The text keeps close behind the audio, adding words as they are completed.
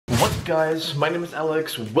guys, my name is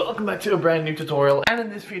Alex, welcome back to a brand new tutorial, and in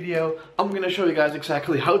this video I'm going to show you guys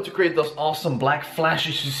exactly how to create those awesome black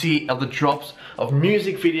flashes you see at the drops of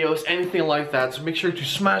music videos, anything like that. So make sure to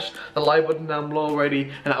smash the like button down below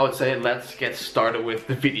already, and I would say let's get started with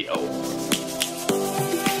the video.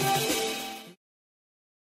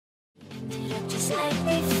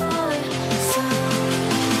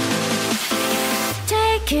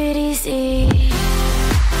 Take it easy.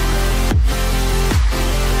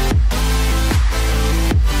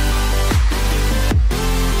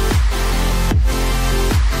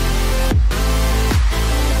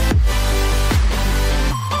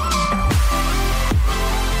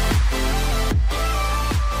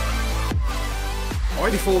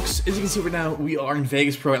 Alrighty folks, as you can see right now, we are in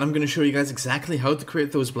Vegas Pro and I'm going to show you guys exactly how to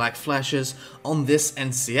create those black flashes on this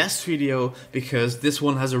NCS video, because this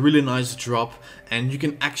one has a really nice drop and you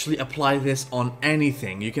can actually apply this on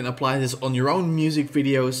anything. You can apply this on your own music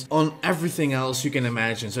videos, on everything else you can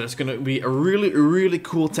imagine. So that's going to be a really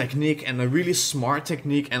cool technique and a really smart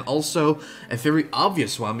technique, and also a very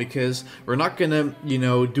obvious one, because we're not going to, you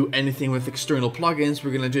know, do anything with external plugins. We're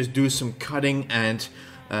going to just do some cutting and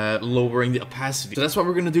lowering the opacity. So that's what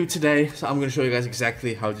we're gonna do today. So I'm gonna show you guys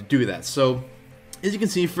exactly how to do that. So as you can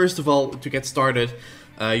see, first of all, to get started,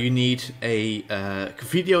 you need a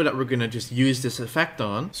video that we're gonna just use this effect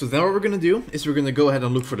on. So then what we're gonna do is we're gonna go ahead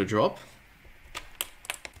and look for the drop.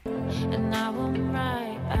 And now I'm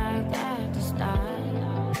right back at the start.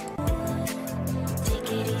 Take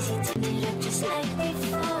it easy, turn it up just like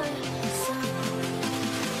before. So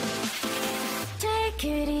take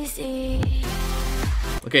it easy.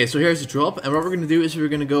 Okay, so here's the drop, and what we're gonna do is we're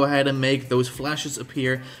gonna go ahead and make those flashes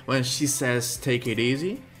appear when she says take it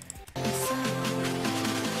easy.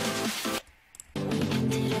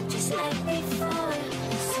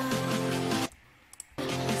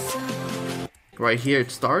 Right here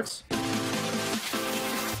it starts.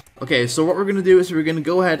 Okay, so what we're gonna do is we're gonna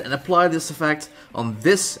go ahead and apply this effect on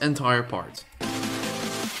this entire part.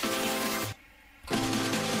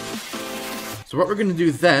 So what we're going to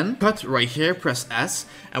do then, cut right here, press S,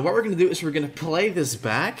 and what we're going to do is we're going to play this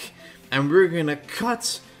back, and we're going to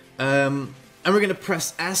cut, and we're going to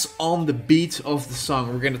press S on the beat of the song.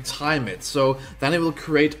 We're going to time it, so then it will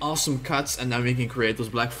create awesome cuts, and then we can create those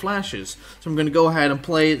black flashes. So I'm going to go ahead and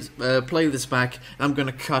play this back, and I'm going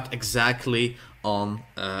to cut exactly on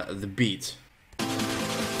the beat.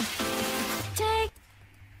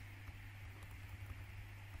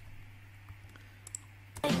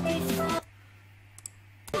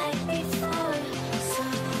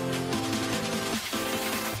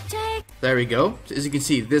 There we go. So as you can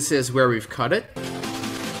see, this is where we've cut it.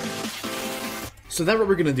 So then what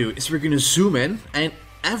we're gonna do is we're gonna zoom in, and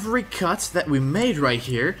every cut that we made right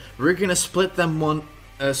here, we're gonna split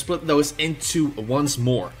those into once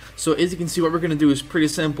more. So as you can see, what we're gonna do is pretty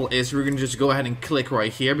simple. Is we're gonna just go ahead and click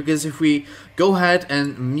right here, because if we go ahead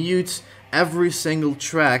and mute every single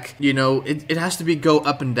track, you know, it has to go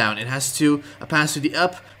up and down. It has to opacity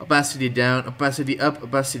up, opacity down, opacity up,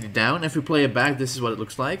 opacity down. If we play it back, this is what it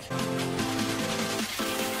looks like.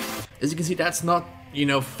 As you can see, that's not, you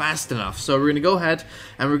know, fast enough. So we're gonna go ahead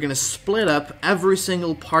and we're gonna split up every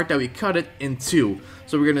single part that we cut it in two.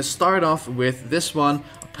 So we're gonna start off with this one,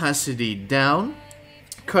 opacity down,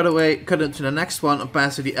 cut it to the next one,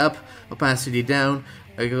 opacity up, opacity down.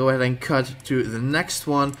 I go ahead and cut to the next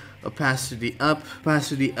one, opacity up,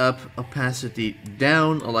 opacity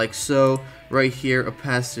down, like so. Right here,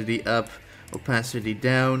 opacity up, opacity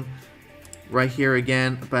down. Right here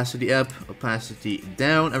again, opacity up, opacity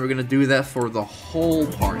down, and we're gonna do that for the whole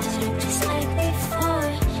part.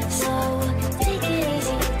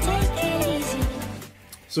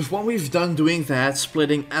 So when we've done doing that,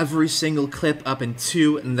 splitting every single clip up in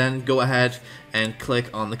two, and then go ahead and click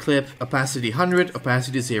on the clip, opacity 100,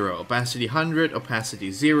 opacity 0, opacity 100,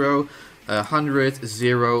 opacity 0, 100,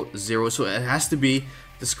 0, 0. So it has to be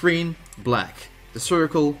the screen black, the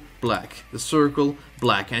circle black, the circle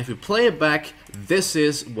black. And if we play it back, this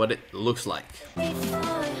is what it looks like.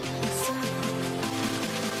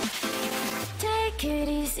 Take it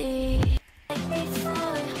easy.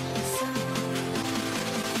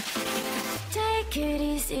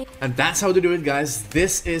 And that's how to do it, guys.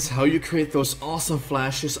 This is how you create those awesome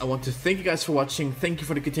flashes. I want to thank you guys for watching. Thank you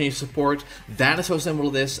for the continued support. That is how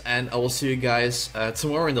simple it is, and I will see you guys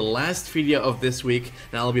tomorrow in the last video of this week,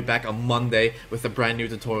 and I'll be back on Monday with a brand new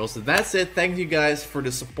tutorial. So that's it. Thank you guys for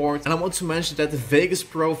the support, and I want to mention that the Vegas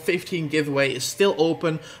Pro 15 giveaway is still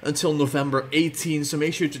open until November 18, so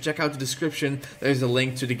make sure to check out the description. There's a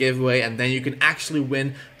link to the giveaway, and then you can actually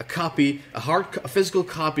win a copy, a physical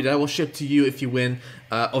copy that I will ship to you if you win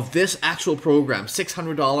of this actual program.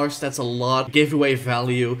 $600, that's a lot. Gave away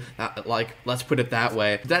value, like, let's put it that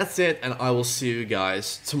way. That's it, and I will see you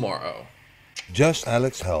guys tomorrow.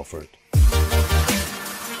 JustAlexHalford.